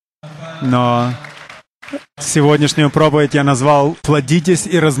Но сегодняшнюю проповедь я назвал «Плодитесь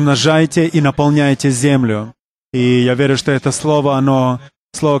и размножайте и наполняйте землю». И я верю, что это слово, оно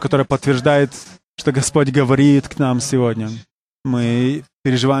слово, которое подтверждает, что Господь говорит к нам сегодня. Мы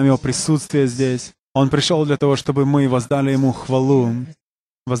переживаем Его присутствие здесь. Он пришел для того, чтобы мы воздали Ему хвалу,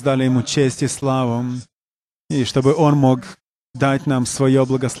 воздали Ему честь и славу, и чтобы Он мог дать нам свое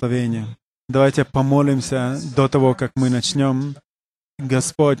благословение. Давайте помолимся до того, как мы начнем.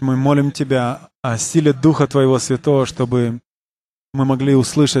 Господь, мы молим Тебя о силе Духа Твоего Святого, чтобы мы могли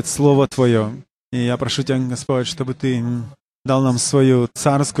услышать Слово Твое. И я прошу Тебя, Господь, чтобы Ты дал нам свою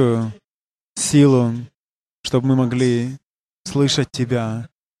царскую силу, чтобы мы могли слышать Тебя.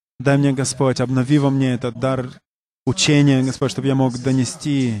 Дай мне, Господь, обнови во мне этот дар учения, Господь, чтобы я мог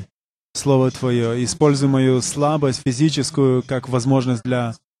донести Слово Твое. Используй мою слабость физическую как возможность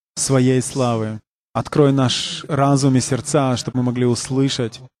для своей славы. Открой наш разум и сердца, чтобы мы могли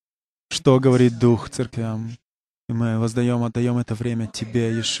услышать, что говорит Дух церквям. И мы отдаем это время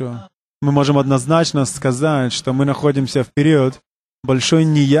Тебе, Иешуа. Мы можем однозначно сказать, что мы находимся в период большой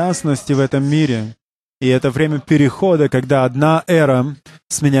неясности в этом мире. И это время перехода, когда одна эра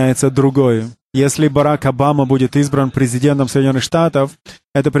сменяется другой. Если Барак Обама будет избран президентом Соединенных Штатов,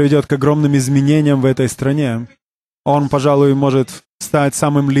 это приведет к огромным изменениям в этой стране. Он, пожалуй, может стать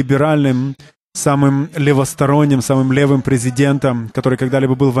самым либеральным, самым левосторонним, самым левым президентом, который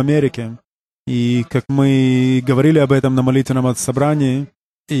когда-либо был в Америке. И как мы говорили об этом на молитвенном собрании,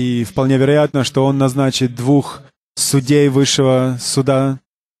 и вполне вероятно, что он назначит 2 судей высшего суда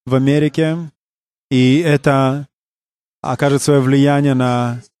в Америке, и это окажет свое влияние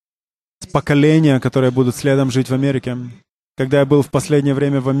на поколения, которые будут следом жить в Америке. Когда я был в последнее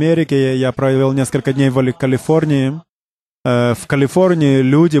время в Америке, я провел несколько дней в Калифорнии. В Калифорнии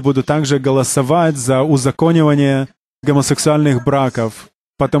люди будут также голосовать за узаконивание гомосексуальных браков,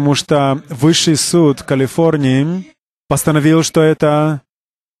 потому что Высший суд Калифорнии постановил, что это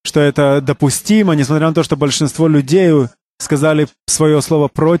допустимо, несмотря на то, что большинство людей сказали свое слово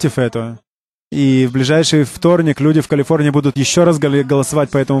против этого. И в ближайший вторник люди в Калифорнии будут еще раз голосовать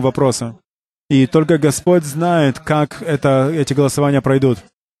по этому вопросу. И только Господь знает, как эти голосования пройдут.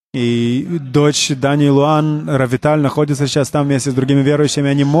 И дочь Дани Луан, Равиталь, находится сейчас там вместе с другими верующими.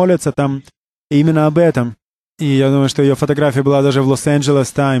 Они молятся там именно об этом. И я думаю, что ее фотография была даже в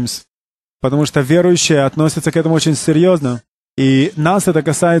Лос-Анджелес Таймс. Потому что верующие относятся к этому очень серьезно. И нас это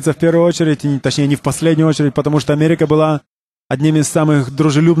касается в первую очередь, точнее не в последнюю очередь, потому что Америка была одним из самых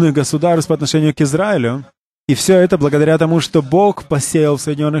дружелюбных государств по отношению к Израилю. И все это благодаря тому, что Бог посеял в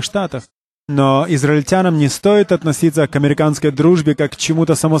Соединенных Штатах. Но израильтянам не стоит относиться к американской дружбе как к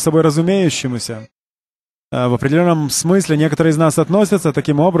чему-то само собой разумеющемуся. В определенном смысле некоторые из нас относятся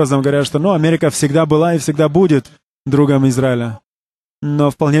таким образом, говорят, что Америка всегда была и всегда будет другом Израиля. Но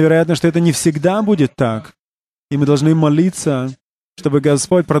вполне вероятно, что это не всегда будет так. И мы должны молиться, чтобы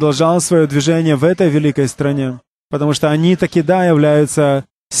Господь продолжал свое движение в этой великой стране, потому что они таки являются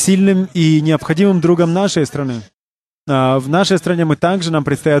сильным и необходимым другом нашей страны. В нашей стране нам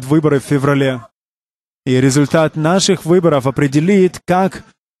предстоят выборы в феврале. И результат наших выборов определит, как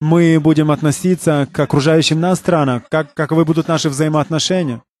мы будем относиться к окружающим нас странам, каковы будут наши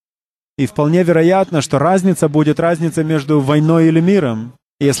взаимоотношения. И вполне вероятно, что разница будет разницей между войной или миром.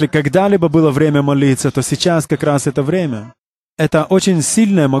 И если когда-либо было время молиться, то сейчас как раз это время. Это очень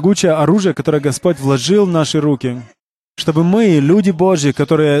сильное, могучее оружие, которое Господь вложил в наши руки, чтобы мы, люди Божьи,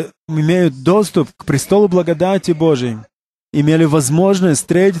 которые имеют доступ к престолу благодати Божьей, имели возможность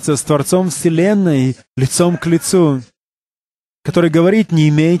встретиться с Творцом Вселенной лицом к лицу, который говорит: не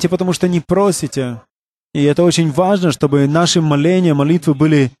имеете, потому что не просите. И это очень важно, чтобы наши моления, молитвы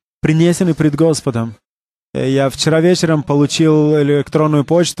были принесены пред Господом. Я вчера вечером получил электронную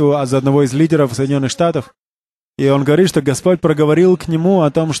почту от одного из лидеров Соединенных Штатов, и он говорит, что Господь проговорил к нему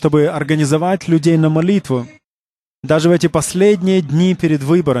о том, чтобы организовать людей на молитву, даже в эти последние дни перед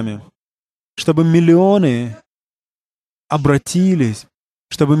выборами, чтобы миллионы обратились,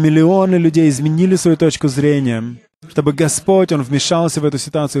 чтобы миллионы людей изменили свою точку зрения, чтобы Господь, Он вмешался в эту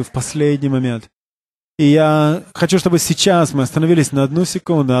ситуацию в последний момент. И я хочу, чтобы сейчас мы остановились на 1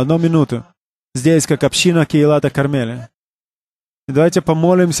 секунду, 1 минуту, здесь, как община Кеилата Кармеля. И давайте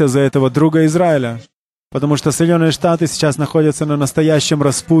помолимся за этого друга Израиля, потому что Соединенные Штаты сейчас находятся на настоящем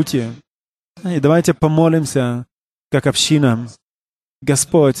распутье. И давайте помолимся, как община.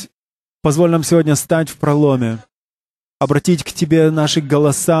 Господь, позволь нам сегодня стать в проломе, обратить к Тебе наши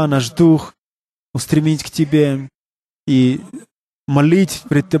голоса, наш дух, устремить к Тебе и молить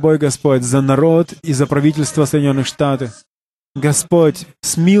пред Тобой, Господь, за народ и за правительство Соединенных Штатов. Господь,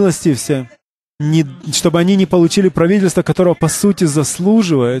 смилостивься, чтобы они не получили правительство, которого по сути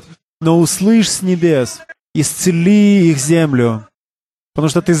заслуживают, но услышь с небес, исцели их землю. Потому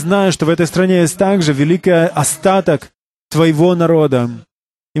что Ты знаешь, что в этой стране есть также великий остаток Твоего народа.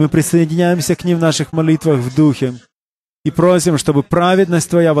 И мы присоединяемся к ним в наших молитвах в Духе. И просим, чтобы праведность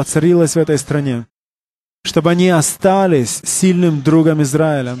Твоя воцарилась в этой стране. Чтобы они остались сильным другом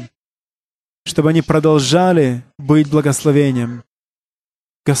Израиля. Чтобы они продолжали быть благословением.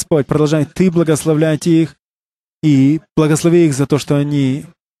 Господь, продолжай Ты благословлять их. И благослови их за то, что они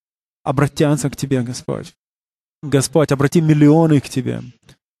обратятся к Тебе, Господь. Господь, обрати миллионы к Тебе.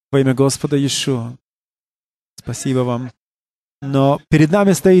 Во имя Господа Иешуа. Спасибо Вам. Но перед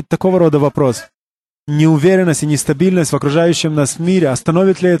нами стоит такого рода вопрос. Неуверенность и нестабильность в окружающем нас мире,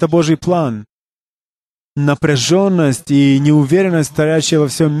 остановит ли это Божий план? Напряженность и неуверенность, царящие во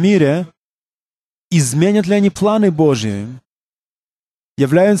всем мире, изменят ли они планы Божьи?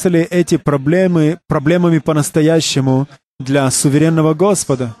 Являются ли эти проблемами по-настоящему для суверенного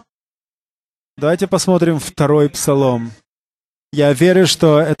Господа? Давайте посмотрим 2-й Псалом. Я верю,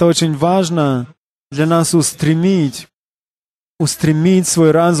 что это очень важно для нас устремить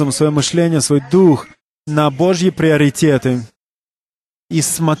свой разум, свое мышление, свой дух на Божьи приоритеты и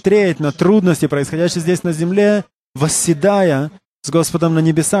смотреть на трудности, происходящие здесь на земле, восседая с Господом на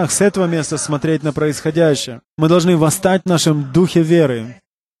небесах, с этого места смотреть на происходящее. Мы должны восстать в нашем духе веры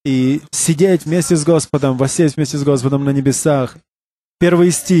и сидеть вместе с Господом, воссесть вместе с Господом на небесах.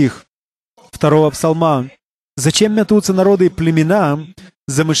 1 стих 2-го Псалма. «Зачем метутся народы и племена,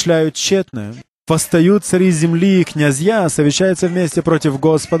 замышляют тщетное? Восстают цари земли и князья, совещаются вместе против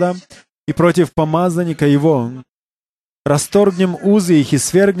Господа и против помазанника Его. Расторгнем узы их и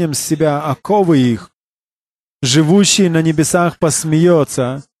свергнем с себя оковы их. Живущий на небесах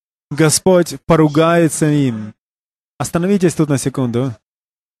посмеется, Господь поругается им». Остановитесь тут на секунду.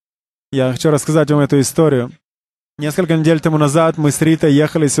 Я хочу рассказать вам эту историю. Несколько недель тому назад мы с Ритой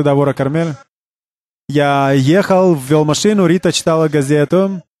ехали сюда, в Ора-Кармель. Я ехал, ввел машину, Рита читала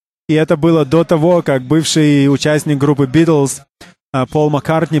газету, и это было до того, как бывший участник группы Beatles Пол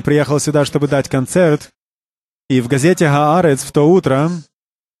Маккартни приехал сюда, чтобы дать концерт. И в газете «Хаарец» в то утро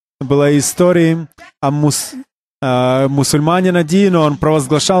была история о мусульманин один, он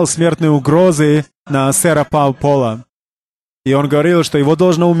провозглашал смертные угрозы на сэра Пола. И он говорил, что его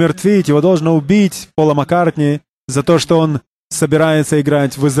должно умертвить, его должно убить, Пола Маккартни, за то, что он собирается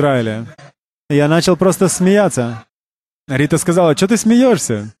играть в Израиле. И я начал просто смеяться. Рита сказала: «Что ты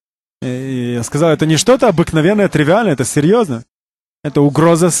смеешься?» И я сказал: «Это не что-то обыкновенное, тривиальное, это серьезно. Это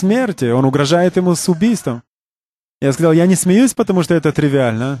угроза смерти, он угрожает ему с убийством». Я сказал: «Я не смеюсь, потому что это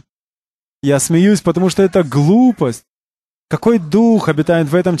тривиально. Я смеюсь, потому что это глупость. Какой дух обитает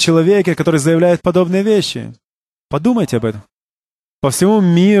в этом человеке, который заявляет подобные вещи? Подумайте об этом. По всему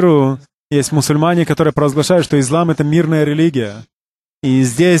миру есть мусульмане, которые провозглашают, что ислам — это мирная религия. И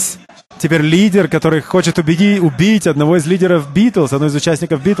здесь теперь лидер, который хочет убить одного из лидеров Битлз, одного из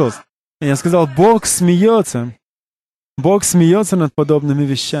участников Битлз. И я сказал: Бог смеется. Бог смеется над подобными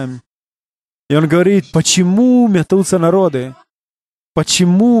вещами. И он говорит: почему метутся народы?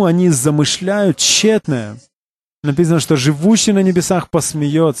 Почему они замышляют тщетное? Написано, что живущий на небесах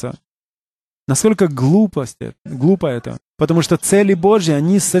посмеется. Насколько глупо это. Потому что цели Божьи,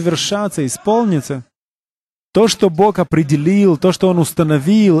 они совершатся, исполнятся. То, что Бог определил, то, что Он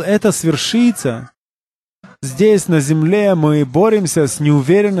установил, это свершится. Здесь, на земле, мы боремся с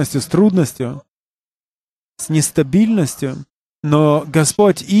неуверенностью, с трудностью, с нестабильностью. Но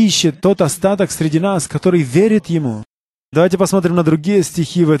Господь ищет тот остаток среди нас, который верит Ему. Давайте посмотрим на другие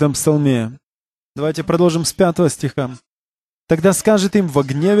стихи в этом псалме. Давайте продолжим с 5 стиха. «Тогда скажет им во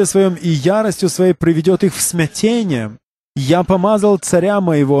гневе своем и яростью своей приведет их в смятение. Я помазал царя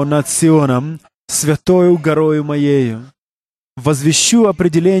моего над Сионом, святою горою моею. Возвещу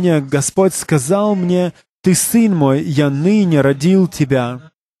определение: Господь сказал мне: Ты сын мой, я ныне родил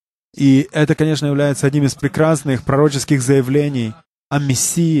тебя». И это, конечно, является одним из прекрасных пророческих заявлений о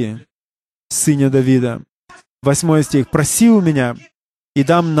Мессии, сыне Давида. 8 стих. «Проси у меня, и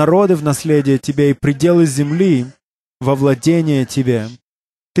дам народы в наследие тебе, и пределы земли во владение тебе.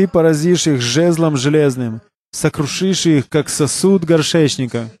 Ты поразишь их жезлом железным, сокрушишь их, как сосуд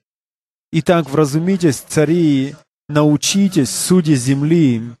горшечника. Итак, вразумитесь, цари, научитесь, судьи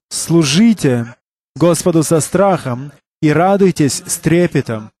земли, служите Господу со страхом и радуйтесь с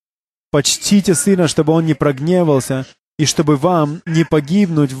трепетом. Почтите сына, чтобы он не прогневался, и чтобы вам не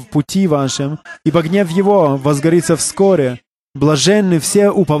погибнуть в пути вашем, ибо гнев его возгорится вскоре. Блаженны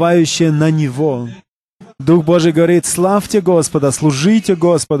все, уповающие на него». Дух Божий говорит: славьте Господа, служите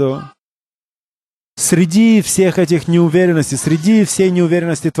Господу. Среди всех этих неуверенностей, среди всей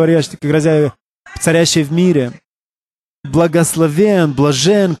неуверенности, царящей в мире, Благословен,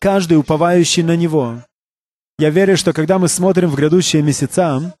 блажен каждый, уповающий на Него. Я верю, что когда мы смотрим в грядущие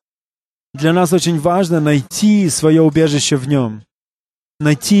месяца, для нас очень важно найти свое убежище в Нем.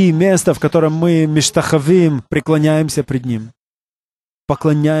 Найти место, в котором мы миштахавим, преклоняемся пред Ним.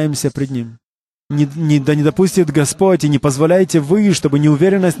 Поклоняемся пред Ним. Да не допустит Господь, и не позволяйте вы, чтобы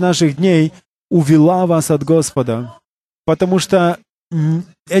неуверенность наших дней увела вас от Господа. Потому что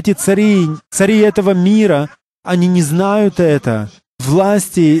эти цари этого мира, они не знают это.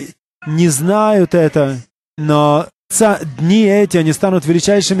 Власти не знают это. Но дни эти, они станут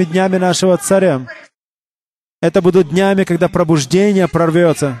величайшими днями нашего царя. Это будут днями, когда пробуждение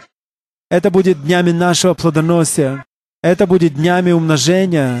прорвется. Это будет днями нашего плодоносия. Это будет днями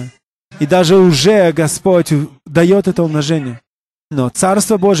умножения. И даже уже Господь дает это умножение. Но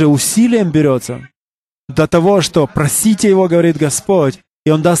Царство Божие усилием берется до того, что просите Его, говорит Господь,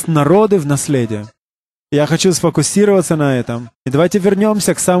 и Он даст народы в наследие. Я хочу сфокусироваться на этом. И давайте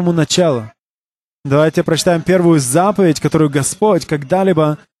вернемся к самому началу. Давайте прочитаем первую заповедь, которую Господь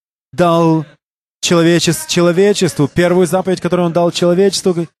когда-либо дал человечеству. Первую заповедь, которую Он дал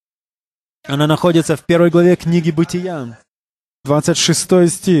человечеству, она находится в 1 главе книги Бытия, 26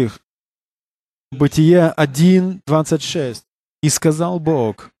 стих. Бытие 1, 26. «И сказал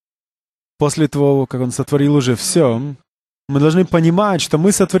Бог», после того, как Он сотворил уже все, мы должны понимать, что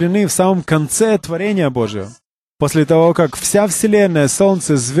мы сотворены в самом конце творения Божьего. После того, как вся Вселенная,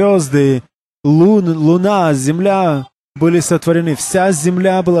 Солнце, звезды, Луна, Земля были сотворены, вся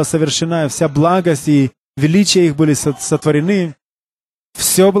Земля была совершена, вся благость и величие их были сотворены,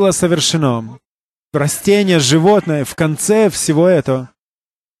 все было совершено. Растения, животные, в конце всего этого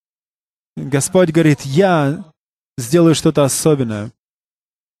Господь говорит, я сделаю что-то особенное.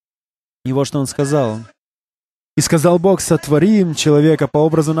 И вот что Он сказал. «И сказал Бог, сотворим человека по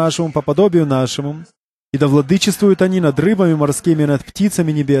образу нашему, по подобию нашему, и да владычествуют они над рыбами морскими, над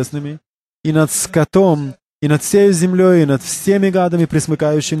птицами небесными, и над скотом, и над всей землей, и над всеми гадами,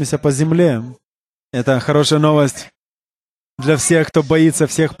 пресмыкающимися по земле». Это хорошая новость для всех, кто боится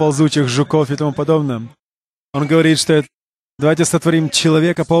всех ползучих жуков и тому подобное. Он говорит, что давайте сотворим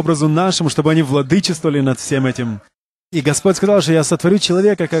человека по образу нашему, чтобы они владычествовали над всем этим. И Господь сказал, что я сотворю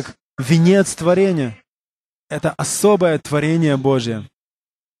человека как венец творения. Это особое творение Божье.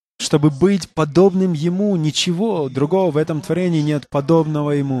 Чтобы быть подобным Ему, ничего другого в этом творении нет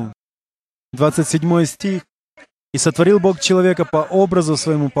подобного Ему. 27 стих. «И сотворил Бог человека по образу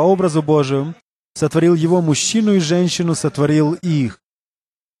своему, по образу Божию, сотворил его, мужчину и женщину, сотворил их».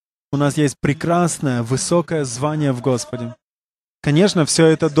 У нас есть прекрасное, высокое звание в Господе. Конечно, все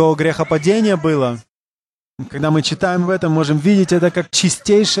это до грехопадения было. Когда мы читаем в этом, можем видеть это как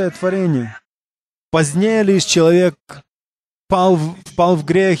чистейшее творение. Позднее лишь человек впал в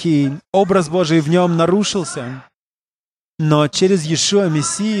грех, и образ Божий в нем нарушился. Но через Иешуа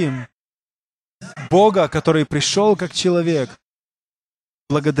Мессию, Бога, который пришел как человек,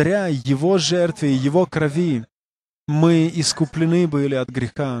 благодаря Его жертве и Его крови, мы искуплены были от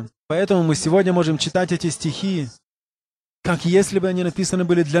греха. Поэтому мы сегодня можем читать эти стихи, как если бы они написаны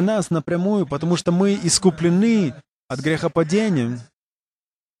были для нас напрямую, потому что мы искуплены от грехопадения.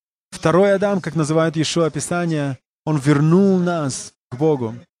 Второй Адам, как называет Иешуа Писание, он вернул нас к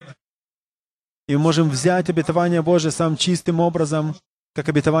Богу. И мы можем взять обетование Божие самым чистым образом, как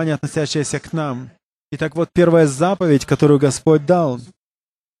обетование, относящееся к нам. Итак, вот первая заповедь, которую Господь дал.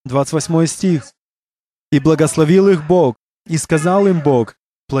 28 стих. «И благословил их Бог, и сказал им Бог,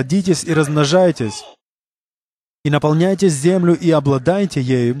 плодитесь и размножайтесь, и наполняйте землю и обладайте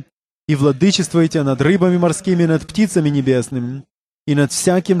ею, и владычествуйте над рыбами морскими, над птицами небесными, и над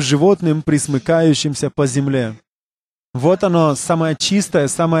всяким животным, присмыкающимся по земле». Вот оно, самое чистое,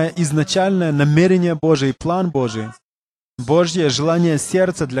 самое изначальное намерение Божие, план Божий. Божье желание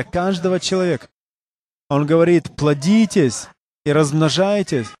сердца для каждого человека. Он говорит, плодитесь и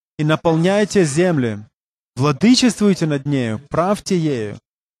размножайтесь, и наполняйте землю, владычествуйте над нею, правьте ею.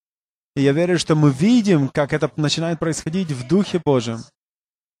 И я верю, что мы видим, как это начинает происходить в Духе Божьем.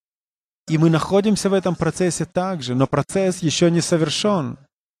 И мы находимся в этом процессе также, но процесс еще не совершен.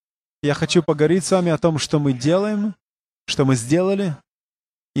 Я хочу поговорить с вами о том, что мы делаем, что мы сделали,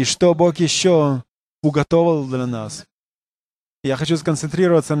 и что Бог еще уготовил для нас. Я хочу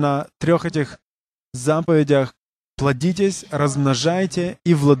сконцентрироваться на 3 этих заповедях. Плодитесь, размножайте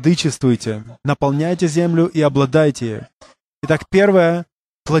и владычествуйте. Наполняйте землю и обладайте ею. Итак, первое.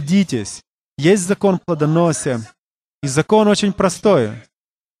 Плодитесь. Есть закон плодоносия. И закон очень простой.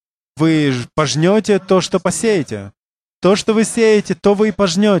 Вы пожнете то, что посеете. То, что вы сеете, то вы и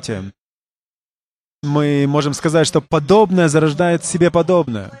пожнете. Мы можем сказать, что подобное зарождает в себе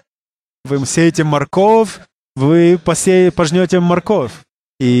подобное. Вы сеете морковь, Вы пожнете морковь,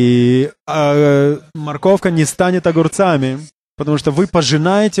 и морковка не станет огурцами, потому что вы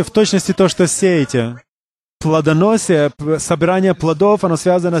пожинаете в точности то, что сеете. Плодоносие, собирание плодов, оно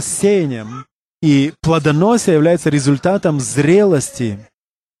связано с сеянием. И плодоносие является результатом зрелости.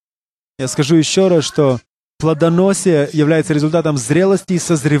 Я скажу еще раз, что плодоносие является результатом зрелости и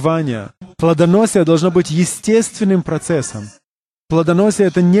созревания. Плодоносие должно быть естественным процессом. Плодоносие —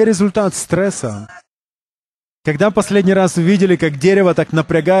 это не результат стресса. Когда последний раз увидели, как дерево так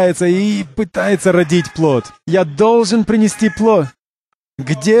напрягается и пытается родить плод? Я должен принести плод.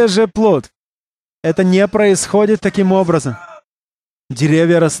 Где же плод? Это не происходит таким образом.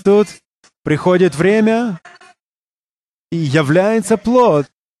 Деревья растут, приходит время, и является плод.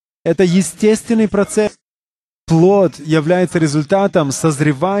 Это естественный процесс. Плод является результатом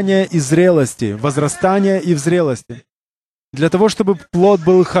созревания и зрелости, возрастания и в зрелости. Для того, чтобы плод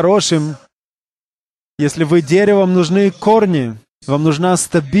был хорошим, если вы дерево, вам нужны корни, вам нужна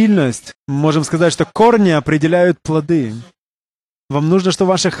стабильность. Мы можем сказать, что корни определяют плоды. Вам нужно, чтобы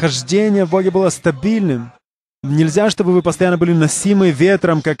ваше хождение в Боге было стабильным. Нельзя, чтобы вы постоянно были носимы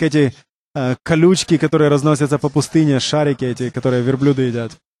ветром, как эти колючки, которые разносятся по пустыне, шарики эти, которые верблюды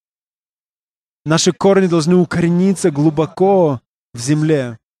едят. Наши корни должны укорениться глубоко в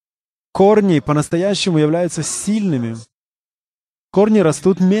земле. Корни по-настоящему являются сильными. Корни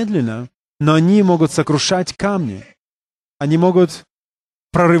растут медленно, но они могут сокрушать камни. Они могут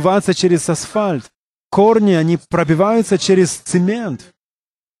прорываться через асфальт. Корни, они пробиваются через цемент.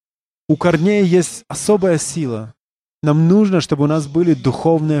 У корней есть особая сила. Нам нужно, чтобы у нас были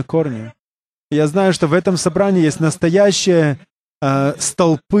духовные корни. Я знаю, что в этом собрании есть настоящие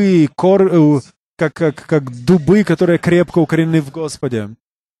столпы, как дубы, которые крепко укоренены в Господе.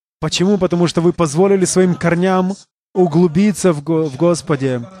 Почему? Потому что вы позволили своим корням углубиться в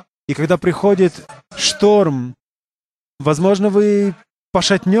Господе. И когда приходит шторм, возможно, вы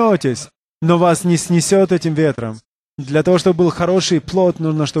пошатнетесь, но вас не снесет этим ветром. Для того, чтобы был хороший плод,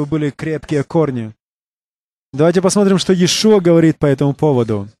 нужно, чтобы были крепкие корни. Давайте посмотрим, что Иешуа говорит по этому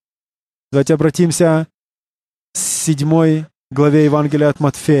поводу. Давайте обратимся к 7 главе Евангелия от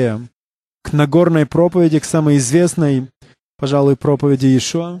Матфея, к Нагорной проповеди, к самой известной, пожалуй, проповеди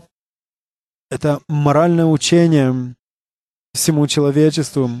Иешуа. Это моральное учение всему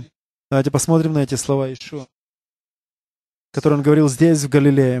человечеству. Давайте посмотрим на эти слова Иешуа, которые он говорил здесь, в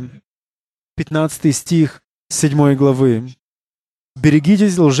Галилее. 15 стих 7 главы.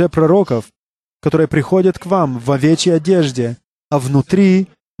 «Берегитесь лжепророков, которые приходят к вам в овечьей одежде, а внутри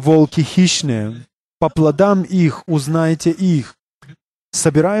волки хищные. По плодам их узнайте их.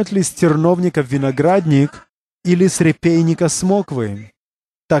 Собирают ли с терновника виноградник или с репейника смоквы?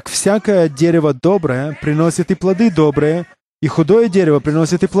 Так всякое дерево доброе приносит и плоды добрые, и худое дерево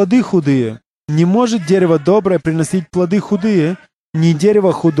приносит и плоды худые. Не может дерево доброе приносить плоды худые, ни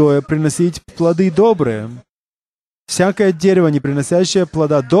дерево худое приносить плоды добрые. Всякое дерево, не приносящее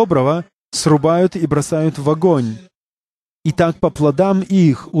плода доброго, срубают и бросают в огонь. Итак, по плодам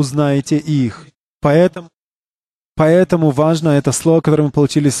их узнаете их». Поэтому важно это слово, которое мы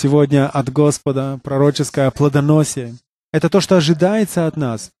получили сегодня от Господа, пророческое плодоносие. Это то, что ожидается от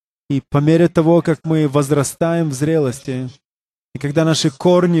нас. И по мере того, как мы возрастаем в зрелости, и когда наши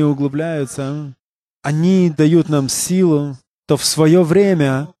корни углубляются, они дают нам силу, то в свое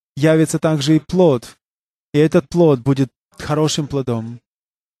время явится также и плод. И этот плод будет хорошим плодом.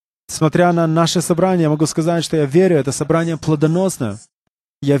 Смотря на наше собрание, я могу сказать, что я верю, это собрание плодоносно.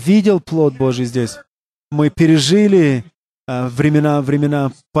 Я видел плод Божий здесь. Мы пережили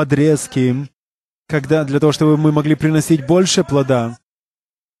времена подрезки, когда для того, чтобы мы могли приносить больше плода.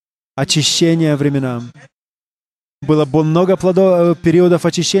 Очищение времена. Было много периодов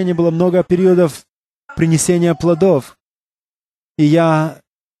очищения, было много периодов принесения плодов. И я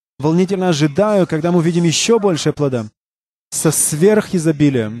волнительно ожидаю, когда мы увидим еще больше плода. Со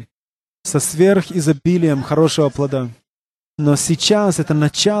сверхизобилием хорошего плода. Но сейчас это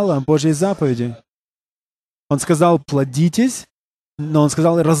начало Божьей заповеди. Он сказал, плодитесь, но он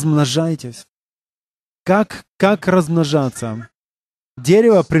сказал, размножайтесь. Как размножаться?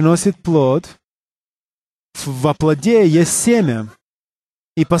 Дерево приносит плод. Во плоде есть семя.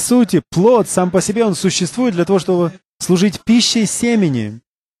 И по сути, плод сам по себе, он существует для того, чтобы служить пищей семени.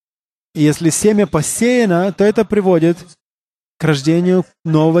 И если семя посеяно, то это приводит к рождению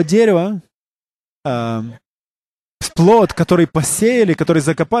нового дерева. Плод, который посеяли, который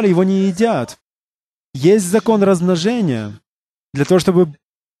закопали, его не едят. Есть закон размножения. Для того, чтобы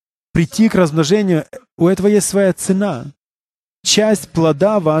прийти к размножению, у этого есть своя цена. Часть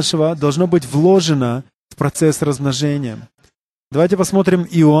плода вашего должно быть вложена в процесс размножения. Давайте посмотрим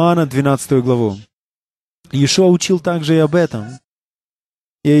Иоанна 12 главу. Иешуа учил также и об этом.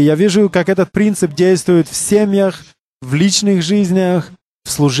 И я вижу, как этот принцип действует в семьях, в личных жизнях, в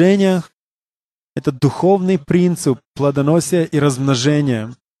служениях. Это духовный принцип плодоносия и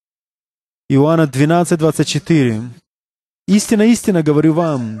размножения. Иоанна 12:24. «Истинно, истинно говорю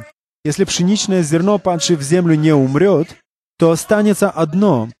вам, если пшеничное зерно, падшее в землю, не умрет, то останется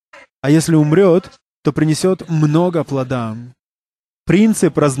одно, а если умрет, то принесет много плода».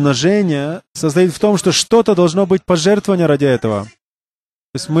 Принцип размножения состоит в том, что что-то должно быть пожертвовано ради этого.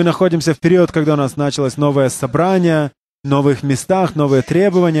 То есть мы находимся в период, когда у нас началось новое собрание, в новых местах, новые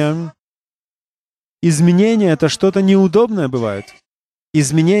требования. Изменение — это что-то неудобное бывает.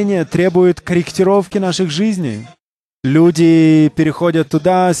 Изменения требуют корректировки наших жизней. Люди переходят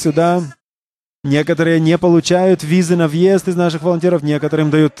туда-сюда. Некоторые не получают визы на въезд из наших волонтеров,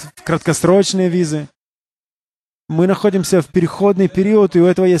 некоторым дают краткосрочные визы. Мы находимся в переходный период, и у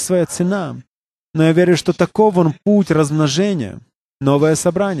этого есть своя цена. Но я верю, что таков он путь размножения, новое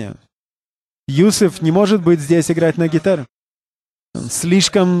собрание. Юсеф не может быть здесь играть на гитаре.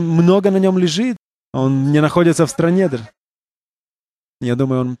 Слишком много на нем лежит. Он не находится в стране. Я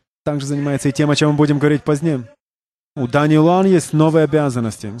думаю, он также занимается и тем, о чем мы будем говорить позднее. У Дани и Луан есть новые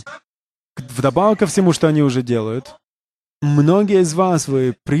обязанности. Вдобавок ко всему, что они уже делают, многие из вас,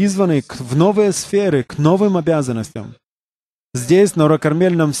 вы призваны в новые сферы, к новым обязанностям. Здесь, на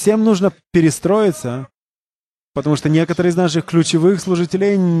Кармель, нам всем нужно перестроиться, потому что некоторые из наших ключевых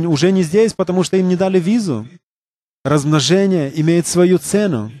служителей уже не здесь, потому что им не дали визу. Размножение имеет свою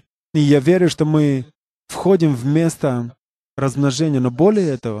цену. И я верю, что мы входим в место размножения, но более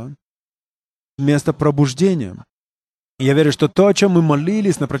этого, в место пробуждения. И я верю, что то, о чем мы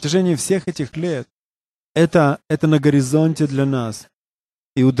молились на протяжении всех этих лет, это на горизонте для нас.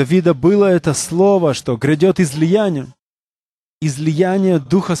 И у Давида было это слово, что грядет излияние. Излияние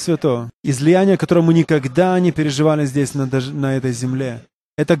Духа Святого. Излияние, которое мы никогда не переживали здесь, на этой земле.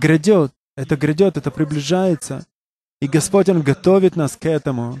 Это грядет, это приближается. И Господь, Он готовит нас к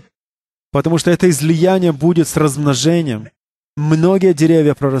этому. Потому что это излияние будет с размножением. Многие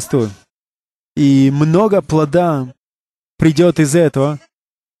деревья прорастут. И много плода придет из этого.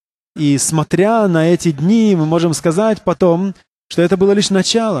 И смотря на эти дни, мы можем сказать потом, что это было лишь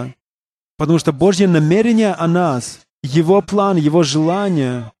начало. Потому что Божье намерение о нас, Его план, Его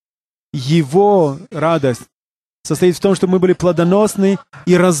желание, Его радость состоит в том, что мы были плодоносны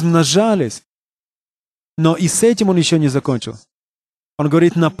и размножались. Но и с этим Он еще не закончил. Он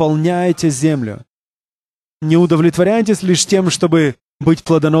говорит: наполняйте землю. Не удовлетворяйтесь лишь тем, чтобы быть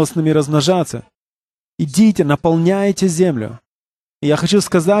плодоносными и размножаться. Идите, наполняйте землю. И я хочу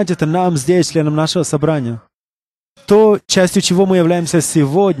сказать это нам здесь, членам нашего собрания. То, частью чего мы являемся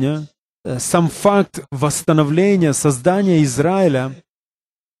сегодня, сам факт восстановления, создания Израиля,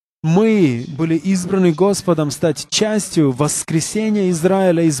 мы были избраны Господом стать частью воскресения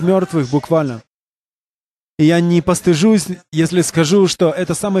Израиля из мертвых буквально. И я не постыжусь, если скажу, что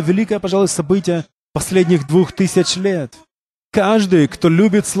это самое великое, пожалуй, событие последних 2000 лет. Каждый, кто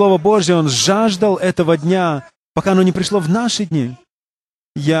любит Слово Божье, он жаждал этого дня, пока оно не пришло в наши дни.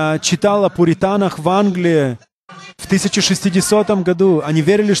 Я читал о пуританах в Англии в 1060 году. Они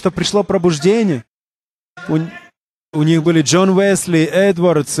верили, что пришло пробуждение. У них были Джон Уэсли,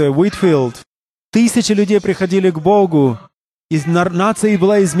 Эдвардс, Уитфилд. Тысячи людей приходили к Богу, и нация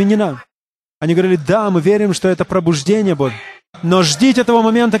была изменена. Они говорили: да, мы верим, что это пробуждение будет. Но ждите того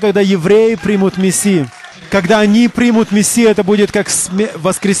момента, когда евреи примут Мессию. Когда они примут Мессию, это будет как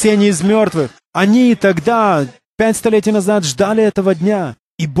воскресение из мертвых. Они тогда, 5 столетий назад, ждали этого дня.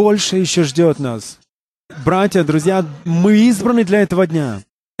 И больше еще ждет нас. Братья, друзья, мы избраны для этого дня.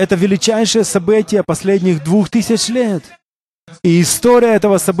 Это величайшее событие последних 2000 лет. И история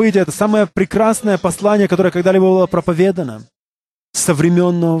этого события — это самое прекрасное послание, которое когда-либо было проповедано со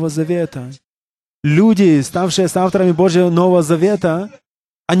времен Нового Завета. Люди, ставшие соавторами Божьего Нового Завета,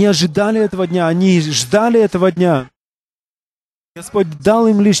 они ожидали этого дня, они ждали этого дня. Господь дал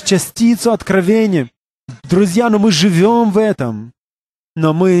им лишь частицу откровения. Друзья, но мы живем в этом.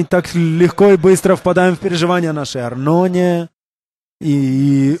 Но мы так легко и быстро впадаем в переживания нашей Арноне.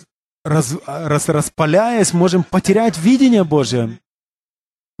 И распаляясь, можем потерять видение Божье.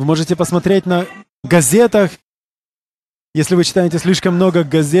 Вы можете посмотреть на газетах. Если вы читаете слишком много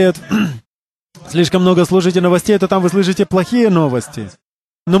газет, слишком много слушаете новостей, то там вы слышите плохие новости.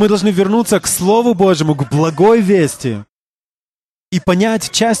 Но мы должны вернуться к Слову Божьему, к благой вести. И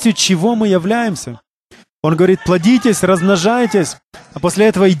понять, частью чего мы являемся. Он говорит: плодитесь, размножайтесь, а после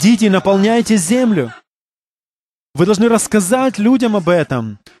этого идите и наполняйте землю. Вы должны рассказать людям об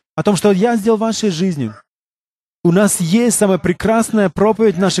этом, о том, что я сделал в вашей жизни. У нас есть самая прекрасная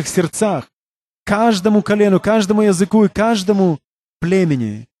проповедь в наших сердцах. каждому колену, каждому языку и каждому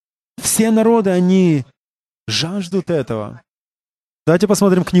племени. Все народы, они жаждут этого. Давайте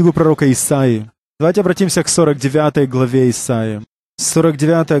посмотрим книгу пророка Исаии. Давайте обратимся к 49 главе Исаии.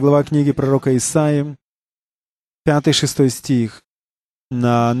 49 глава книги пророка Исаии, 5-6 стих.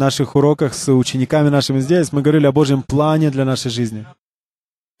 На наших уроках с учениками нашими здесь мы говорили о Божьем плане для нашей жизни.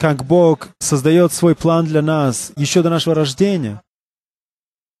 Как Бог создает свой план для нас еще до нашего рождения.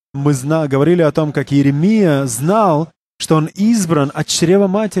 Мы говорили о том, как Иеремия знал, что он избран от чрева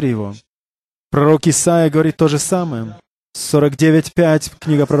матери его. Пророк Исаия говорит то же самое. 49:5,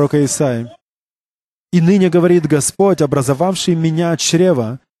 книга пророка Исаии. «И ныне говорит Господь, образовавший меня от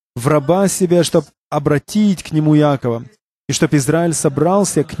чрева, в раба себе, чтоб обратить к нему Якова, и чтоб Израиль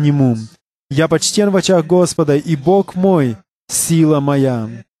собрался к нему. Я почтен в очах Господа, и Бог мой, сила моя».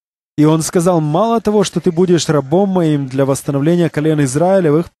 И он сказал: «Мало того, что ты будешь рабом моим для восстановления колен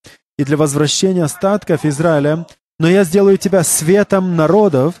Израилевых и для возвращения остатков Израиля, но я сделаю тебя светом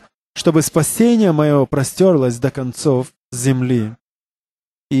народов, чтобы спасение мое простерлось до концов земли».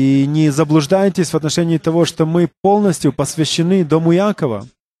 И не заблуждайтесь в отношении того, что мы полностью посвящены дому Якова.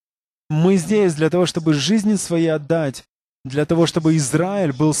 Мы здесь для того, чтобы жизни свои отдать, для того, чтобы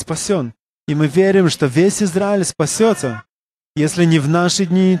Израиль был спасен. И мы верим, что весь Израиль спасется, если не в наши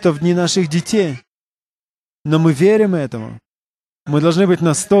дни, то в дни наших детей. Но мы верим этому. Мы должны быть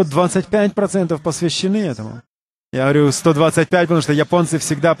на 125% посвящены этому. Я говорю 125, потому что японцы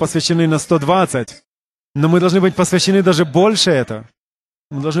всегда посвящены на 120. Но мы должны быть посвящены даже больше этого.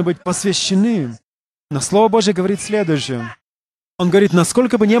 Мы должны быть посвящены. Но Слово Божье говорит следующее. Он говорит,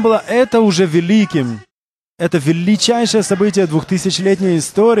 насколько бы ни было это уже великим, это величайшее событие 2000-летней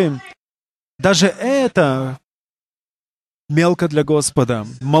истории, даже это мелко для Господа,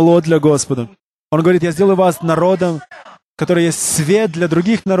 мало для Господа. Он говорит, я сделаю вас народом, который есть свет для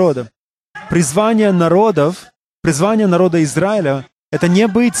других народов. Призвание народа Израиля — это не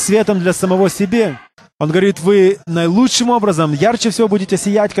быть светом для самого себе. Он говорит, вы наилучшим образом, ярче всего будете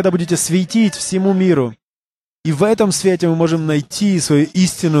сиять, когда будете светить всему миру. И в этом свете мы можем найти свою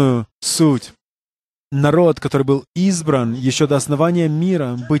истинную суть. Народ, который был избран еще до основания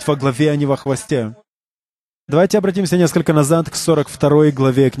мира, быть во главе, а не во хвосте. Давайте обратимся несколько назад к 42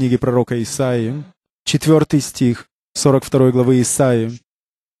 главе книги пророка Исаии, 4 стих 42 главы Исаии.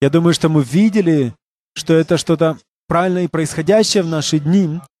 Я думаю, что мы видели, что это что-то правильное и происходящее в наши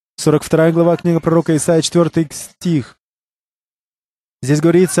дни. 42 глава книга пророка Исаии, 4 стих. Здесь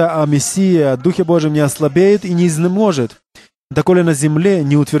говорится о Мессии, о Духе Божьем не ослабеет и не изнеможет, доколе на земле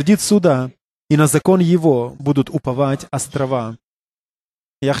не утвердит суда, и на закон его будут уповать острова.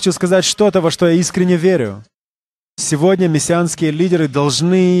 Я хочу сказать что-то, во что я искренне верю. Сегодня мессианские лидеры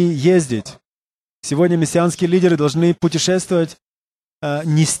должны ездить. Сегодня мессианские лидеры должны путешествовать,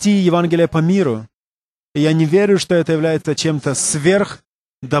 нести Евангелие по миру. И я не верю, что это является чем-то сверх,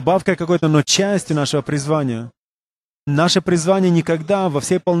 добавкой какой-то, но частью нашего призвания. Наше призвание никогда во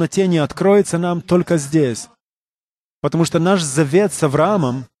всей полноте не откроется нам только здесь. Потому что наш завет с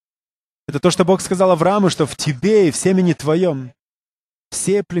Авраамом — это то, что Бог сказал Аврааму, что в тебе и в семени твоем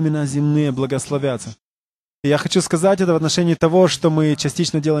все племена земные благословятся. И я хочу сказать это в отношении того, что мы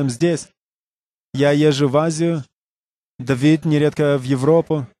частично делаем здесь. Я езжу в Азию, Давид нередко в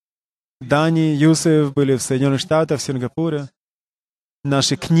Европу, Дани, Юсеф были в Соединенных Штатах, в Сингапуре.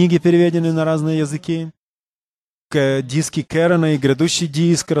 Наши книги переведены на разные языки. Диски Кэрона и грядущий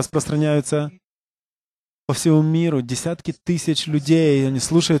диск распространяются по всему миру. Десятки тысяч людей, они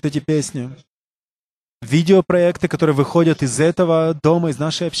слушают эти песни. Видеопроекты, которые выходят из этого дома, из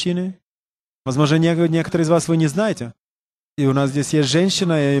нашей общины. Возможно, некоторые из вас вы не знаете. И у нас здесь есть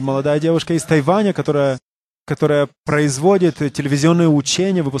женщина и молодая девушка из Тайваня, которая производит телевизионные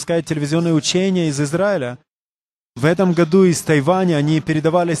учения, выпускает телевизионные учения из Израиля. В этом году из Тайваня они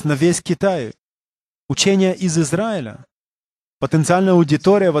передавались на весь Китай. Учения из Израиля. Потенциальная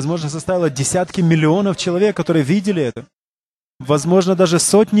аудитория, возможно, составила десятки миллионов человек, которые видели это. Возможно, даже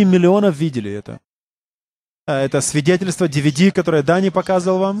сотни миллионов видели это. Это свидетельство DVD, которое Дани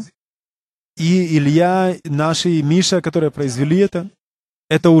показывал вам. И Илья, наш и Миша, которые произвели это.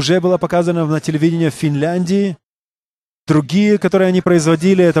 Это уже было показано на телевидении в Финляндии. Другие, которые они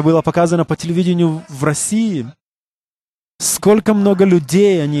производили, это было показано по телевидению в России. Сколько много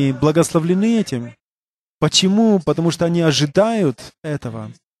людей, они благословлены этим. Почему? Потому что они ожидают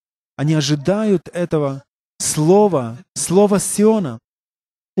этого. Они ожидают этого слова Сиона.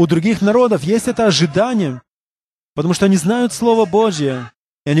 У других народов есть это ожидание, потому что они знают Слово Божье.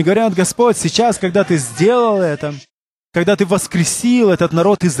 И они говорят, Господь, сейчас, когда Ты сделал это, когда Ты воскресил этот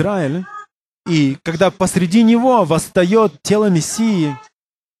народ Израиль, и когда посреди него восстает тело Мессии,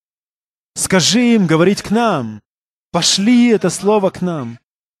 Скажи им говорить к нам. Пошли это слово к нам.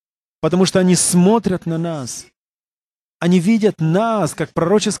 Потому что они смотрят на нас. Они видят нас, как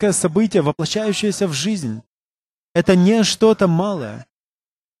пророческое событие, воплощающееся в жизнь. Это не что-то малое.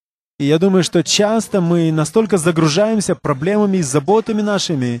 И я думаю, что часто мы настолько загружаемся проблемами и заботами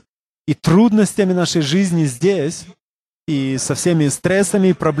нашими, и трудностями нашей жизни здесь, и со всеми стрессами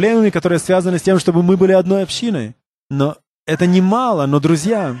и проблемами, которые связаны с тем, чтобы мы были одной общиной. Но это немало, но,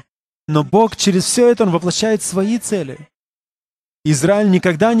 друзья, но Бог через все это, Он воплощает свои цели. Израиль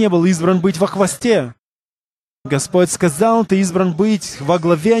никогда не был избран быть во хвосте. Господь сказал, ты избран быть во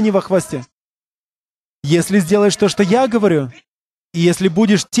главе, а не во хвосте. Если сделаешь то, что я говорю, и если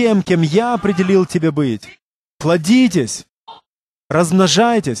будешь тем, кем я определил тебе быть, плодитесь,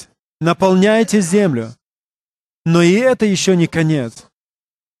 размножайтесь, наполняйте землю. Но и это еще не конец.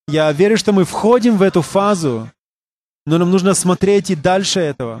 Я верю, что мы входим в эту фазу, но нам нужно смотреть и дальше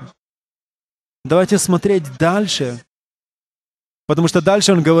этого. Давайте смотреть дальше, потому что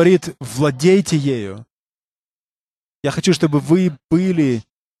дальше он говорит, владейте ею. Я хочу, чтобы вы были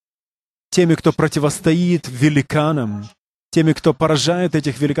теми, кто противостоит великанам, теми, кто поражает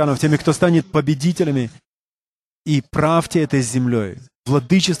этих великанов, теми, кто станет победителями. И правьте этой землей.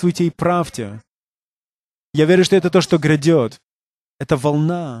 Владычествуйте и правьте. Я верю, что это то, что грядет. Это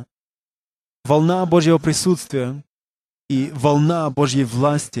волна. Волна Божьего присутствия и волна Божьей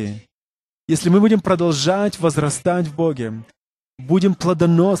власти. Если мы будем продолжать возрастать в Боге, будем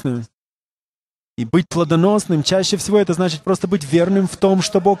плодоносными. И быть плодоносным чаще всего это значит просто быть верным в том,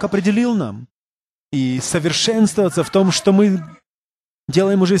 что Бог определил нам. И совершенствоваться в том, что мы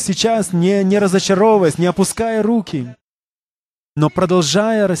делаем уже сейчас, не разочаровываясь, не опуская руки, но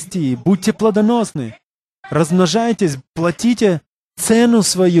продолжая расти. Будьте плодоносны, размножайтесь, платите цену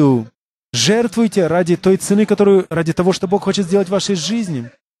свою, жертвуйте ради той цены, ради того, что Бог хочет сделать в вашей жизни.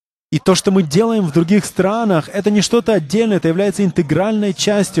 И то, что мы делаем в других странах, это не что-то отдельное, это является интегральной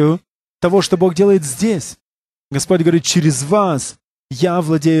частью того, что Бог делает здесь. Господь говорит, через вас я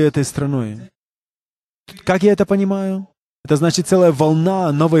владею этой страной. Как я это понимаю? Это значит, целая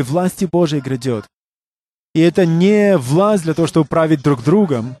волна новой власти Божией грядет. И это не власть для того, чтобы править друг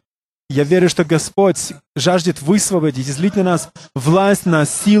другом. Я верю, что Господь жаждет высвободить, излить на нас власть над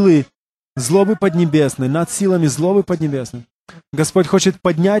силы злобы поднебесной, над силами злобы поднебесной. Господь хочет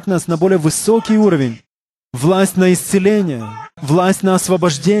поднять нас на более высокий уровень. Власть на исцеление, власть на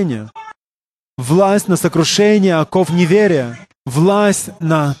освобождение, власть на сокрушение оков неверия, власть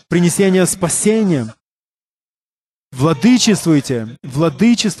на принесение спасения. Владычествуйте,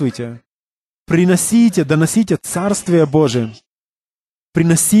 владычествуйте, приносите, доносите Царствие Божие,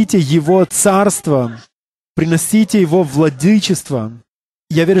 приносите Его Царство, приносите Его владычество.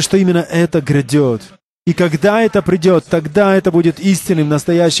 Я верю, что именно это грядет. И когда это придет, тогда это будет истинным,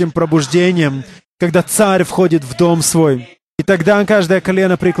 настоящим пробуждением, когда Царь входит в дом свой. И тогда каждое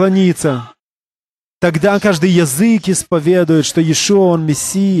колено преклонится. Тогда каждый язык исповедует, что Иешуа, Он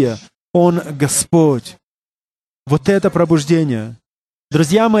Мессия, Он Господь. Вот это пробуждение.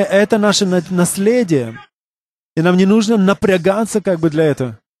 Друзья мои, это наше наследие. И нам не нужно напрягаться как бы для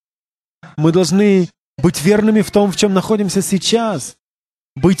этого. Мы должны быть верными в том, в чем находимся сейчас.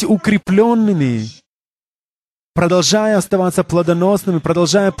 Быть укрепленными. Продолжая оставаться плодоносными,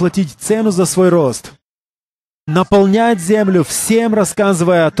 продолжая платить цену за свой рост. Наполнять землю всем,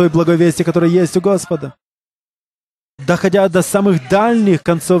 рассказывая о той благой вести, которая есть у Господа. Доходя до самых дальних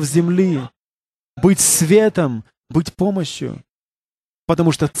концов земли. Быть светом, быть помощью.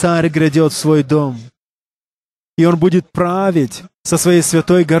 Потому что Царь грядет в свой дом. И Он будет править со своей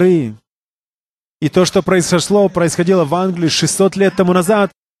святой горы. И то, что происходило в Англии 600 лет тому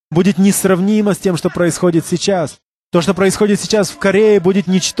назад, будет несравнимо с тем, что происходит сейчас. То, что происходит сейчас в Корее, будет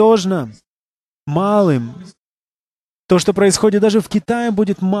ничтожно, малым. То, что происходит даже в Китае,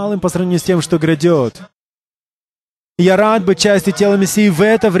 будет малым по сравнению с тем, что грядет. Я рад быть частью тела Мессии в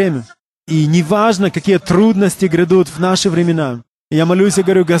это время. И неважно, какие трудности грядут в наши времена. Я молюсь и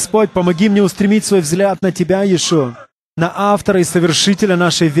говорю, Господь, помоги мне устремить свой взгляд на Тебя, Иешуа, на автора и совершителя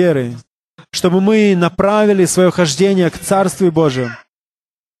нашей веры, чтобы мы направили свое хождение к Царству Божию,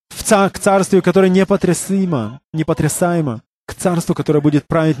 к Царству, которое непотрясаемо, к Царству, которое будет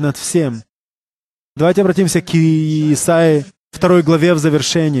править над всем. Давайте обратимся к Исаии 2 главе в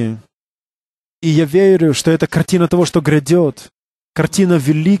завершении. И я верю, что это картина того, что грядет. Картина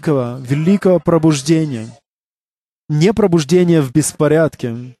великого пробуждения. Не пробуждение в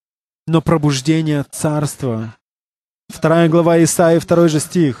беспорядке, но пробуждение Царства. 2 глава Исаии, 2 же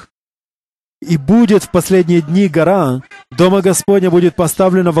стих. «И будет в последние дни гора, Дома Господня будет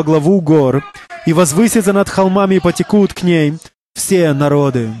поставлена во главу гор, и возвысится над холмами, и потекут к ней все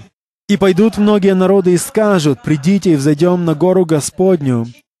народы. И пойдут многие народы и скажут: придите и взойдем на гору Господню,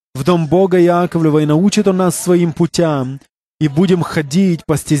 в дом Бога Яковлева, и научит Он нас своим путям, и будем ходить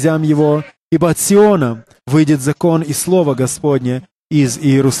по стезям Его, ибо от Сиона выйдет закон и слово Господне из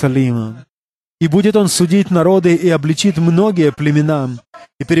Иерусалима. И будет Он судить народы и обличит многие племена,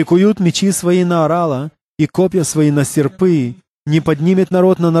 и перекуют мечи свои на орала, и копья свои на серпы, не поднимет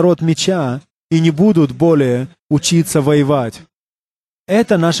народ на народ меча, и не будут более учиться воевать.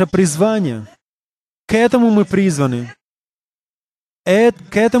 Это наше призвание. К этому мы призваны.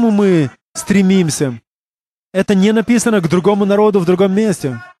 К этому мы стремимся. Это не написано к другому народу в другом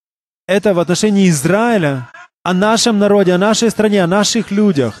месте. Это в отношении Израиля, о нашем народе, о нашей стране, о наших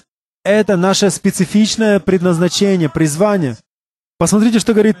людях. Это наше специфичное предназначение, призвание. Посмотрите,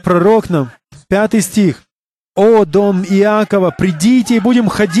 что говорит пророк нам. 5 стих. «О, дом Иакова, придите и будем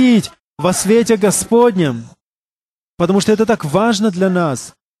ходить во свете Господнем». Потому что это так важно для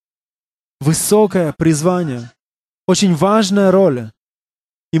нас. Высокое призвание. Очень важная роль.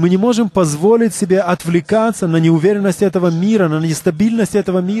 И мы не можем позволить себе отвлекаться на неуверенность этого мира, на нестабильность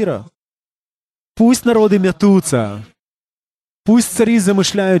этого мира. Пусть народы метутся. Пусть цари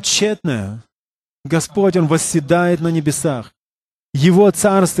замышляют тщетное. Господь, Он восседает на небесах. Его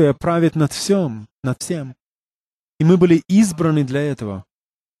царствие правит над всем. И мы были избраны для этого.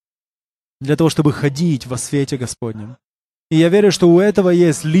 Для того, чтобы ходить во свете Господнем. И я верю, что у этого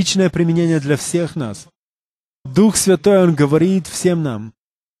есть личное применение для всех нас. Дух Святой, Он говорит всем нам: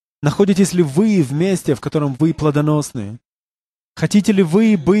 находитесь ли вы в месте, в котором вы плодоносны? Хотите ли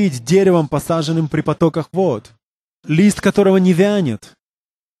вы быть деревом, посаженным при потоках вод, лист которого не вянет,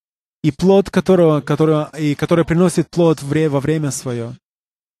 и плод который приносит плод во время свое?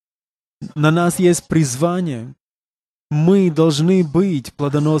 На нас есть призвание. Мы должны быть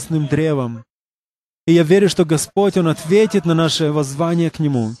плодоносным древом. И я верю, что Господь, Он ответит на наше воззвание к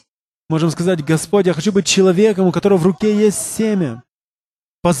Нему. Можем сказать: Господь, я хочу быть человеком, у которого в руке есть семя.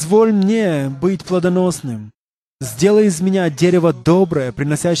 Позволь мне быть плодоносным. Сделай из меня дерево доброе,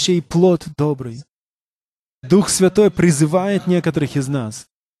 приносящее плод добрый. Дух Святой призывает некоторых из нас,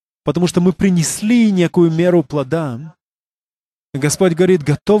 потому что мы принесли некую меру плода. И Господь говорит: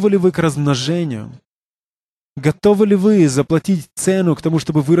 готовы ли вы к размножению? Готовы ли вы заплатить цену к тому,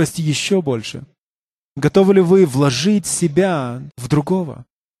 чтобы вырасти еще больше? Готовы ли вы вложить себя в другого?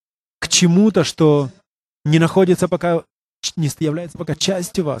 К чему-то, что не находится пока, не является пока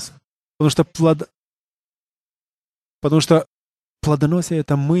частью вас? Потому что плодоносие —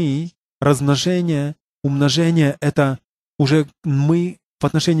 это мы, размножение, умножение — это уже мы в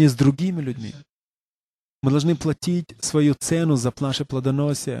отношении с другими людьми. Мы должны платить свою цену за наше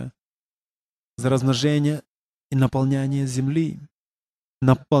плодоносие, за размножение и наполнение земли.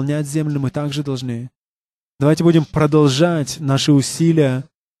 Наполнять землю мы также должны. Давайте будем продолжать наши усилия,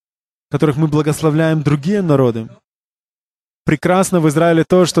 которых мы благословляем другие народы. Прекрасно в Израиле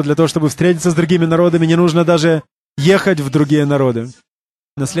то, что для того, чтобы встретиться с другими народами, не нужно даже ехать в другие народы.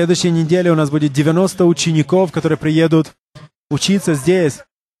 На следующей неделе у нас будет 90 учеников, которые приедут учиться здесь.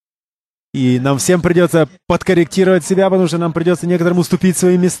 И нам всем придется подкорректировать себя, потому что нам придется некоторым уступить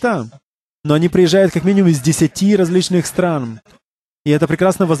свои места. Но они приезжают как минимум из 10 различных стран. И это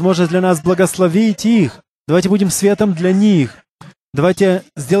прекрасная возможность для нас благословить их. Давайте будем светом для них. Давайте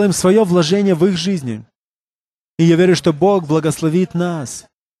сделаем свое вложение в их жизни. И я верю, что Бог благословит нас.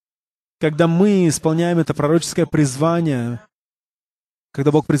 Когда мы исполняем это пророческое призвание, когда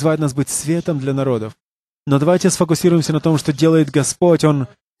Бог призывает нас быть светом для народов. Но давайте сфокусируемся на том, что делает Господь. Он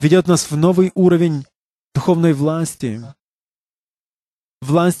ведет нас в новый уровень духовной власти.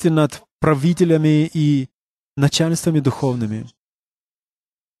 Власти над правителями и начальствами духовными.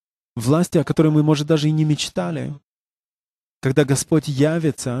 Власти, о которой мы, может, даже и не мечтали. Когда Господь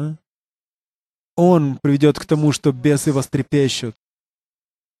явится, Он приведет к тому, что бесы вострепещут.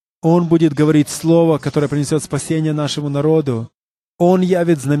 Он будет говорить слово, которое принесет спасение нашему народу. Он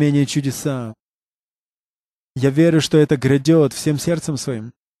явит знамения и чудеса. Я верю, что это грядет всем сердцем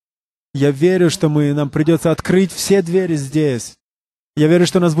своим. Я верю, что нам придется открыть все двери здесь. Я верю,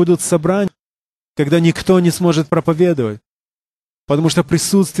 что у нас будут собрания, когда никто не сможет проповедовать. Потому что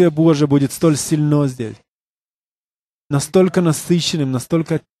присутствие Божие будет столь сильно здесь. Настолько насыщенным,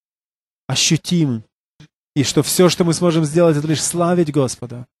 настолько ощутимым. И что все, что мы сможем сделать, это лишь славить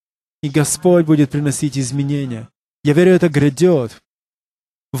Господа. И Господь будет приносить изменения. Я верю, это грядет.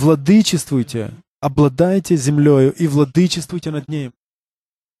 Владычествуйте, обладайте землею и владычествуйте над ней.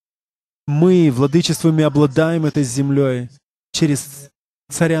 Мы владычествуем и обладаем этой землей через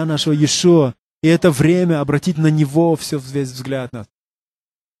царя нашего Иешуа. И это время обратить на Него весь взгляд нас.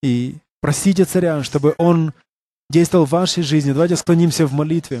 И просите царя, чтобы Он действовал в вашей жизни. Давайте склонимся в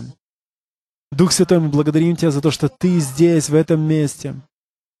молитве. Дух Святой, мы благодарим Тебя за то, что Ты здесь, в этом месте,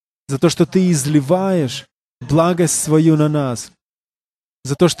 за то, что Ты изливаешь благость свою на нас,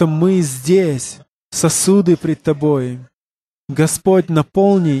 за то, что мы здесь, сосуды пред Тобой. Господь,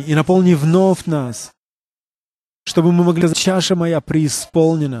 наполни и наполни вновь нас, чтобы мы могли, чаша моя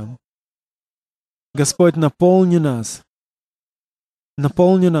преисполнена. Господь, наполни нас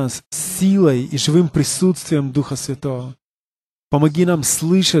силой и живым присутствием Духа Святого. Помоги нам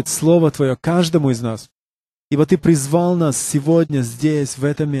слышать Слово Твое каждому из нас, ибо Ты призвал нас сегодня здесь, в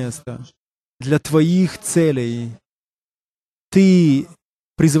это место, для Твоих целей. Ты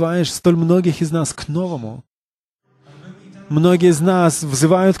призываешь столь многих из нас к новому. Многие из нас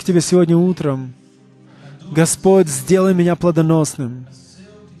взывают к Тебе сегодня утром. Господь, сделай меня плодоносным.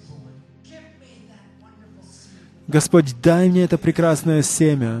 Господь, дай мне это прекрасное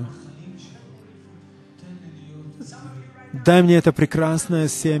семя. Дай мне это прекрасное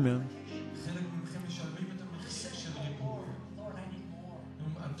семя.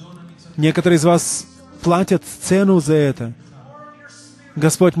 Некоторые из вас платят цену за это.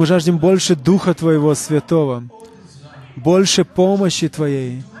 Господь, мы жаждем больше Духа Твоего Святого, больше помощи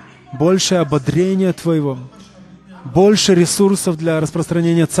Твоей, больше ободрения Твоего, больше ресурсов для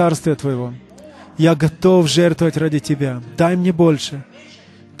распространения Царствия Твоего. Я готов жертвовать ради Тебя. Дай мне больше.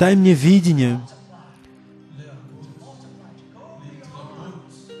 Дай мне видение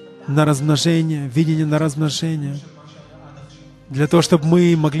на размножение, видение на размножение, для того, чтобы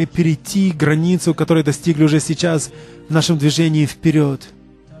мы могли перейти границу, которую достигли уже сейчас в нашем движении вперед.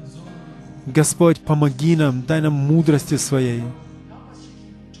 Господь, помоги нам, дай нам мудрости своей.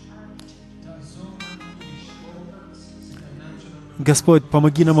 Господь,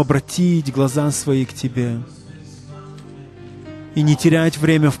 помоги нам обратить глаза свои к Тебе и не терять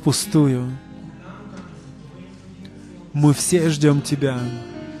время впустую. Мы все ждем Тебя,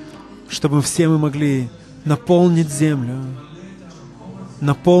 чтобы все мы могли наполнить землю,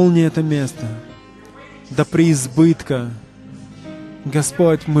 наполни это место до преизбытка.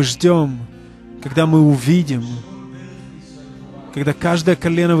 Господь, мы ждем, когда мы увидим, когда каждое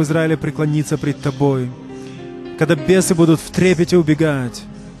колено в Израиле преклонится пред Тобой, когда бесы будут в трепете убегать.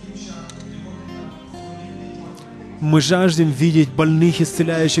 Мы жаждем видеть больных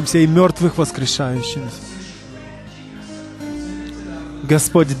исцеляющимся и мертвых воскрешающимся.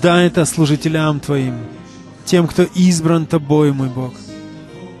 Господь, дай это служителям Твоим, тем, кто избран Тобой, мой Бог.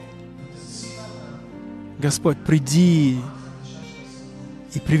 Господь, приди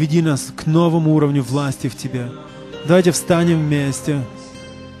и приведи нас к новому уровню власти в Тебе. Давайте встанем вместе.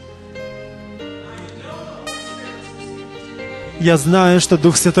 Я знаю, что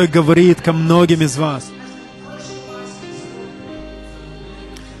Дух Святой говорит ко многим из вас.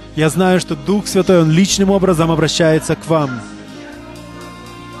 Я знаю, что Дух Святой, Он личным образом обращается к вам.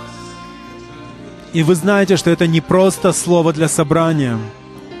 И вы знаете, что это не просто слово для собрания,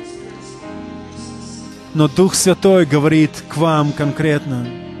 но Дух Святой говорит к вам конкретно.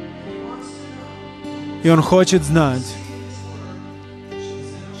 И Он хочет знать,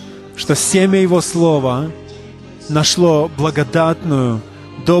 что семя Его Слова нашло благодатную,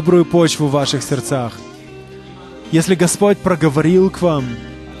 добрую почву в ваших сердцах. Если Господь проговорил к вам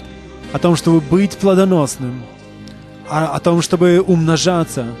о том, чтобы быть плодоносным, о том, чтобы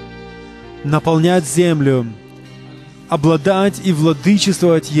умножаться, наполнять землю, обладать и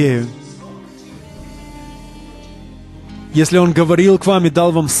владычествовать ею, если Он говорил к вам и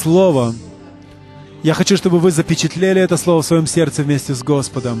дал вам Слово, я хочу, чтобы вы запечатлели это Слово в своем сердце вместе с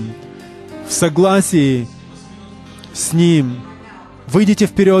Господом, в согласии с Ним. Выйдите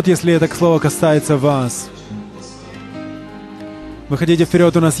вперед, если это Слово касается вас. Выходите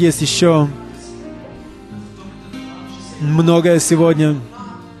вперед, у нас есть еще многое сегодня.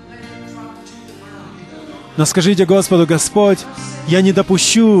 Но скажите Господу: Господь, я не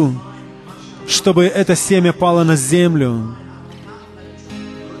допущу, чтобы это семя пало на землю.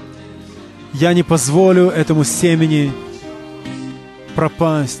 Я не позволю этому семени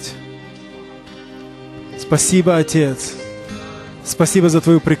пропасть. Спасибо, Отец. Спасибо за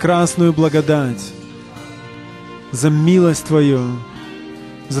Твою прекрасную благодать, за милость Твою,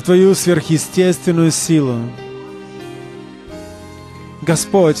 за Твою сверхъестественную силу.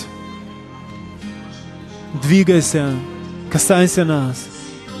 Господь, двигайся, касайся нас.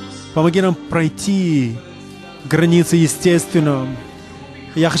 Помоги нам пройти границы естественного.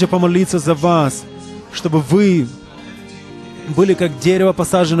 Я хочу помолиться за вас, чтобы вы были как дерево,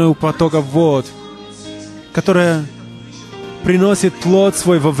 посаженное у потока вод, которое приносит плод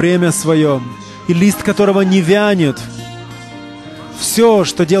свой во время свое, и лист которого не вянет. Все,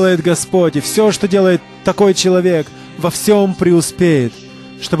 что делает Господь, и все, что делает такой человек, во всем преуспеет.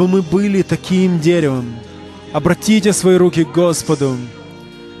 чтобы мы были таким деревом. Обратите свои руки к Господу.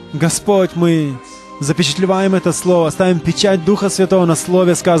 Господь, мы запечатлеваем это Слово, ставим печать Духа Святого на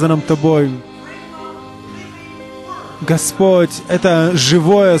Слове, сказанном Тобой. Господь, это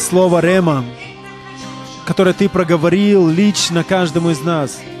живое Слово Рема, которое Ты проговорил лично каждому из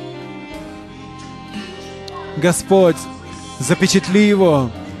нас. Господь, запечатли его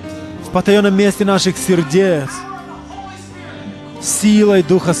в потаенном месте наших сердец силой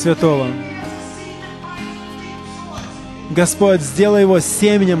Духа Святого. Господь, сделай его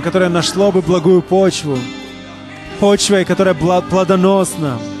семенем, которое нашло бы благую почву, почвой, которая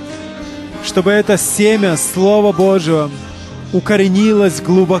плодоносна, чтобы это семя Слова Божьего укоренилось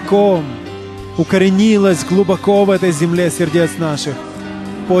глубоко в этой земле сердец наших,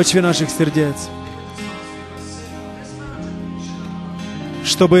 почве наших сердец.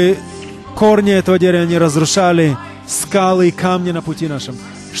 Чтобы корни этого дерева не разрушали скалы и камни на пути нашем,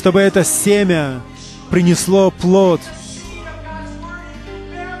 чтобы это семя принесло плод.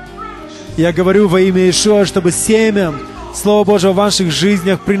 Я говорю во имя Иешуа, чтобы семя Слова Божьего в ваших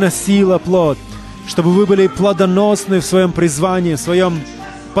жизнях приносило плод, чтобы вы были плодоносны в своем призвании, в своем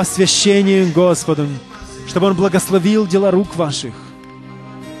посвящении Господу, чтобы Он благословил дела рук ваших.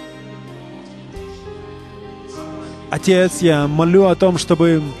 Отец, я молю о том,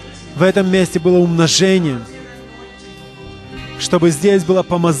 чтобы в этом месте было умножение, чтобы здесь было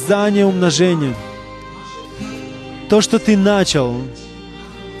помазание умножения. То, что Ты начал,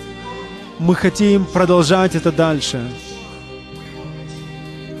 мы хотим продолжать это дальше.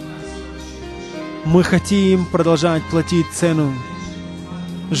 Мы хотим продолжать платить цену,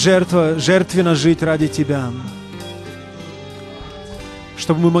 жертвенно жить ради Тебя,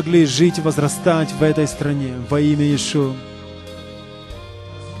 чтобы мы могли жить и возрастать в этой стране во имя Иешуа.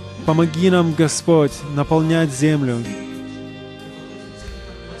 Помоги нам, Господь, наполнять землю.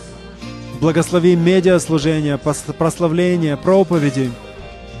 Благослови медиаслужение, прославление, проповеди,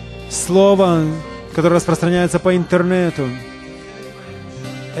 Слово, которое распространяется по интернету.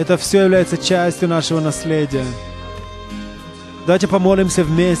 Это все является частью нашего наследия. Давайте помолимся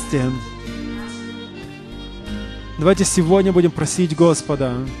вместе. Давайте сегодня будем просить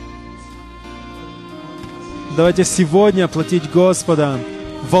Господа. Давайте сегодня платить Господа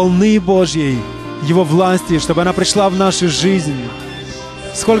волны Божьей, Его власти, чтобы она пришла в нашу жизнь.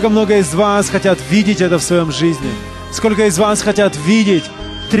 Сколько много из вас хотят видеть это в своем жизни? Сколько из вас хотят видеть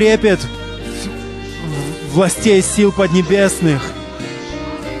трепет властей сил поднебесных?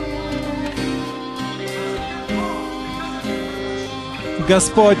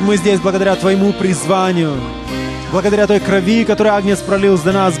 Господь, мы здесь благодаря Твоему призванию, благодаря той крови, которую Агнец пролил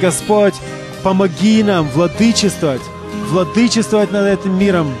за нас. Господь, помоги нам владычествовать над этим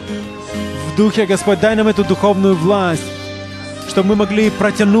миром в Духе. Господь, дай нам эту духовную власть, чтобы мы могли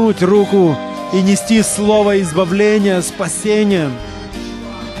протянуть руку и нести слово избавления, спасения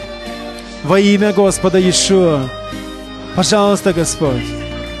во имя Господа Иешуа. Пожалуйста, Господь,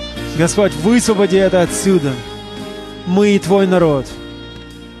 Господь, высвободи это отсюда. Мы и Твой народ.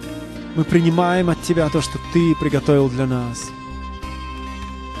 Мы принимаем от Тебя то, что Ты приготовил для нас.